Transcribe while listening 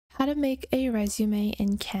How to make a resume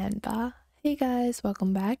in Canva. Hey guys,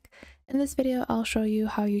 welcome back. In this video, I'll show you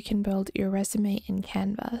how you can build your resume in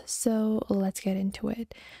Canva. So let's get into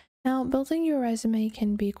it. Now, building your resume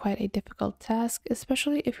can be quite a difficult task,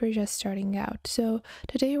 especially if you're just starting out. So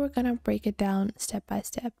today we're going to break it down step by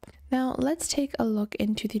step. Now, let's take a look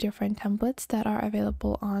into the different templates that are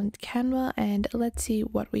available on Canva and let's see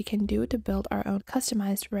what we can do to build our own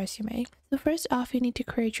customized resume. So first off, you need to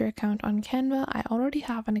create your account on Canva. I already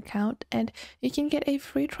have an account and you can get a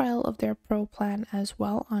free trial of their pro plan as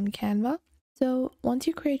well on Canva. So once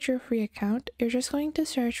you create your free account, you're just going to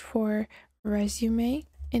search for resume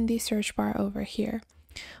in the search bar over here.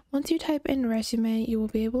 Once you type in resume, you will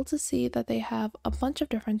be able to see that they have a bunch of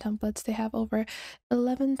different templates. They have over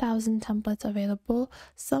 11,000 templates available.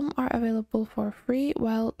 Some are available for free,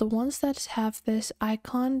 while the ones that have this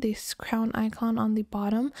icon, this crown icon on the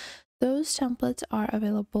bottom, those templates are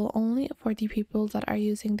available only for the people that are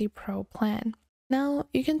using the pro plan. Now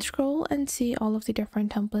you can scroll and see all of the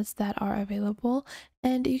different templates that are available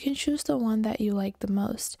and you can choose the one that you like the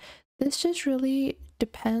most. This just really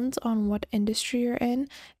depends on what industry you're in.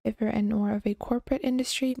 If you're in more of a corporate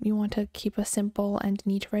industry, you want to keep a simple and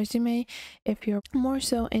neat resume. If you're more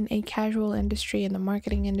so in a casual industry, in the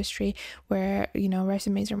marketing industry, where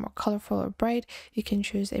resumes are more colorful or bright, you can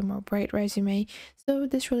choose a more bright resume. So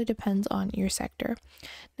this really depends on your sector.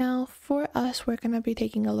 Now for us, we're going to be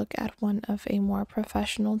taking a look at one of a more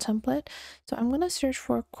professional template. So I'm going to search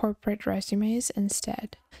for corporate resumes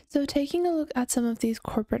instead. So taking a look at some of these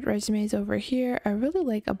corporate resumes over here, I really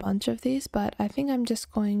like a bunch of these, but I think I'm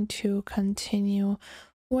just going to continue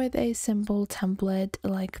with a simple template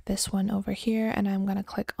like this one over here, and I'm going to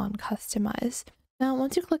click on customize. Now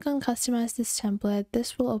once you click on customize this template,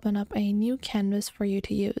 this will open up a new canvas for you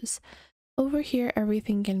to use. Over here,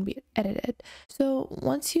 everything can be edited. So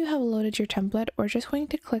once you have loaded your template, we're just going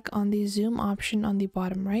to click on the zoom option on the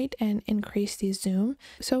bottom right and increase the zoom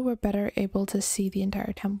so we're better able to see the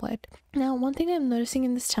entire template. Now, one thing I'm noticing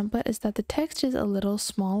in this template is that the text is a little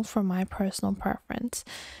small for my personal preference.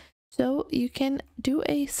 So you can do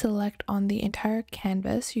a select on the entire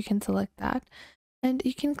canvas. You can select that and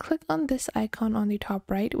you can click on this icon on the top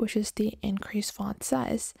right, which is the increase font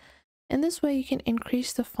size. In this way, you can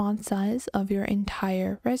increase the font size of your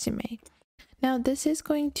entire resume. Now, this is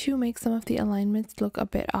going to make some of the alignments look a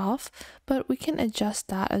bit off, but we can adjust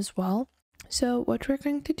that as well. So what we're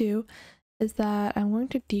going to do is that I'm going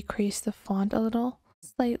to decrease the font a little,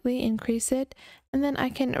 slightly increase it, and then I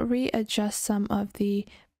can readjust some of the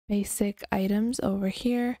basic items over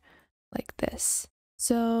here like this.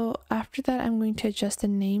 So after that, I'm going to adjust the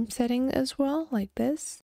name setting as well, like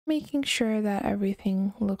this, making sure that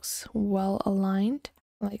everything looks well aligned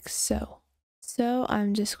like so. So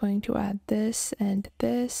I'm just going to add this and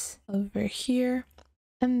this over here,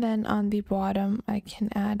 and then on the bottom I can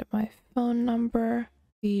add my phone number,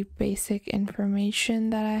 the basic information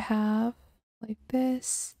that I have like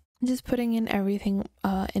this, just putting in everything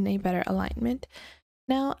in a better alignment.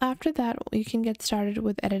 Now after that, you can get started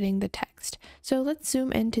with editing the text. So let's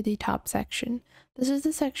zoom into the top section. This is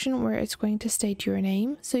the section where it's going to state your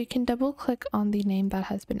name, so you can double click on the name that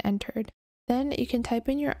has been entered. Then you can type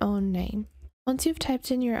in your own name. Once you've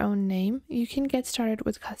typed in your own name, you can get started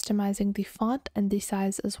with customizing the font and the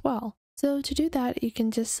size as well. So to do that, you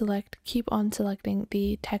can just keep on selecting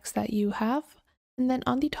the text that you have, and then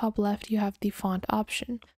on the top left you have the font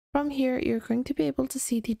option. From here, you're going to be able to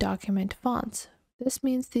see the document fonts. This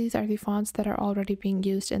means these are the fonts that are already being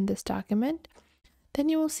used in this document. Then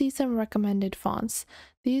you will see some recommended fonts.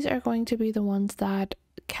 These are going to be the ones that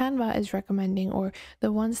Canva is recommending, or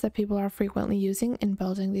the ones that people are frequently using in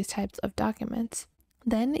building these types of documents.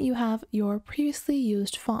 Then you have your previously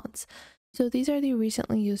used fonts. So these are the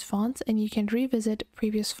recently used fonts, and you can revisit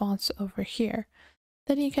previous fonts over here.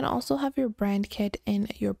 Then you can also have your brand kit in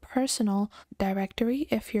your personal directory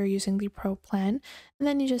if you're using the pro plan, and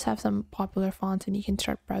then you just have some popular fonts and you can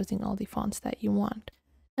start browsing all the fonts that you want.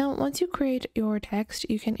 Now, once you create your text,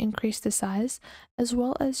 you can increase the size as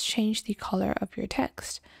well as change the color of your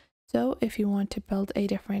text. So if you want to build a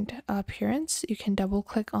different appearance, you can double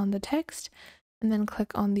click on the text and then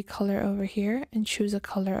click on the color over here and choose a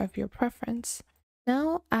color of your preference.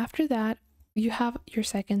 Now, after that, you have your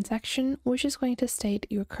second section, which is going to state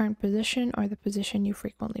your current position or the position you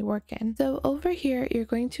frequently work in. So over here, you're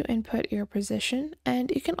going to input your position,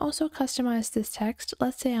 and you can also customize this text.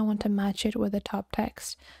 Let's say I want to match it with the top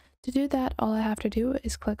text. To do that, all I have to do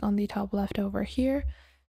is click on the top left over here,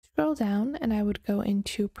 scroll down, and I would go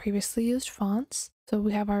into previously used fonts. So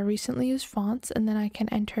we have our recently used fonts, and then I can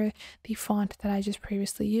enter the font that I just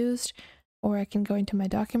previously used, or I can go into my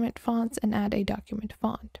document fonts and add a document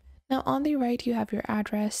font. Now on the right, you have your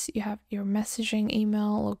address, you have your messaging,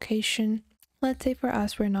 email, location. Let's say for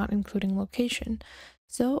us, we're not including location,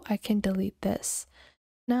 so I can delete this.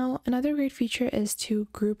 Now, another great feature is to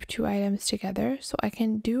group two items together. So I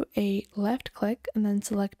can do a left click and then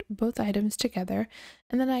select both items together,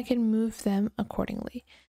 and then I can move them accordingly.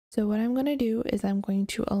 So what I'm going to do is I'm going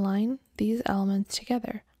to align these elements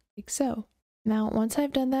together, like so. Now, once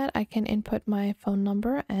I've done that, I can input my phone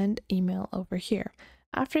number and email over here.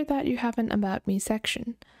 After that, you have an About Me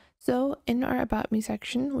section. So in our About Me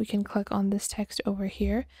section, we can click on this text over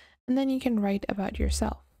here, and then you can write about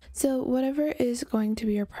yourself. So whatever is going to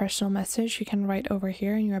be your personal message, you can write over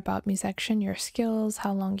here in your About Me section, your skills,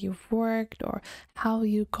 how long you've worked, or how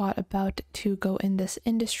you got about to go in this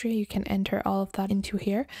industry. You can enter all of that into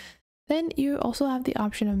here. Then you also have the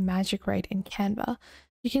option of Magic Write in Canva.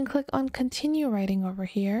 You can click on continue writing over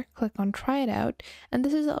here, click on try it out, and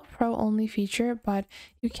this is a pro only feature, but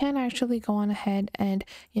you can actually go on ahead and,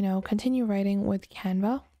 continue writing with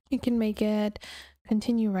Canva. You can make it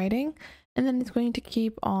continue writing, and then it's going to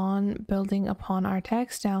keep on building upon our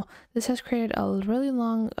text. Now, this has created a really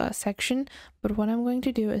long section, but what I'm going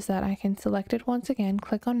to do is that I can select it once again,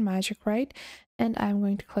 click on Magic Write, and I'm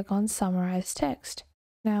going to click on Summarize Text.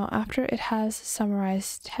 Now, after it has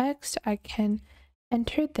summarized text, I can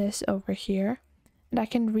enter this over here, and I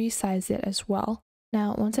can resize it as well.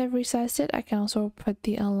 Now, once I've resized it, I can also put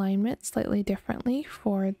the alignment slightly differently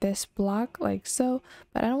for this block, like so,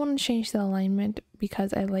 but I don't want to change the alignment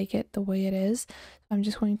because I like it the way it is. I'm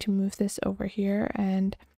just going to move this over here,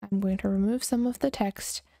 and I'm going to remove some of the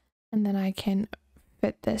text, and then I can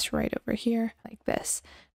fit this right over here like this.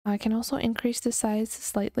 I can also increase the size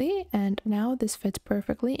slightly, and now this fits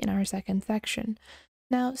perfectly in our second section.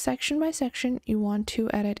 Now, section by section, you want to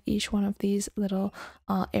edit each one of these little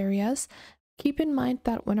areas. Keep in mind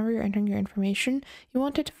that whenever you're entering your information, you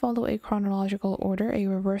want it to follow a chronological order, a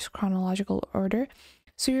reverse chronological order.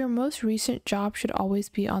 So your most recent job should always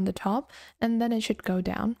be on the top, and then it should go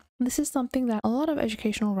down. This is something that a lot of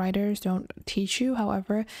educational writers don't teach you.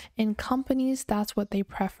 However, in companies, that's what they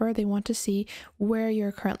prefer. They want to see where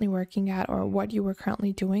you're currently working at or what you were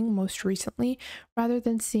currently doing most recently, rather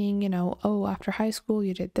than seeing, oh, after high school,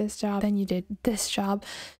 you did this job, then you did this job.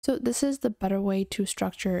 So this is the better way to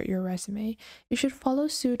structure your resume. You should follow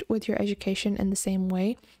suit with your education in the same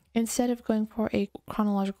way. Instead of going for a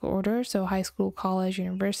chronological order, so high school, college,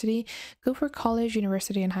 university, go for college,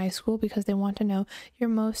 university, and high school, because they want to know your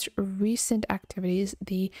most recent activities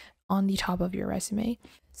on the top of your resume.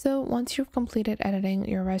 So once you've completed editing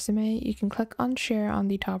your resume, you can click on share on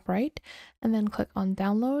the top right, and then click on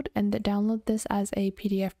download, and download this as a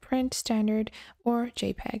PDF print standard or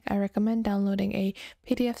JPEG. I recommend downloading a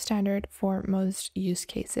PDF standard for most use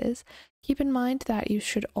cases. Keep in mind that you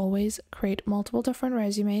should always create multiple different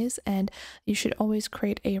resumes, and you should always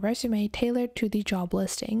create a resume tailored to the job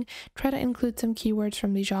listing. Try to include some keywords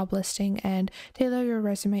from the job listing and tailor your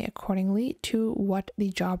resume accordingly to what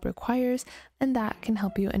the job requires, and that can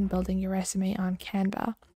help you in building your resume on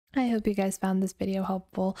Canva. I hope you guys found this video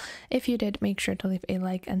helpful. If you did, make sure to leave a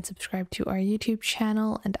like and subscribe to our YouTube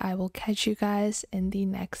channel, and I will catch you guys in the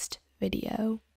next video.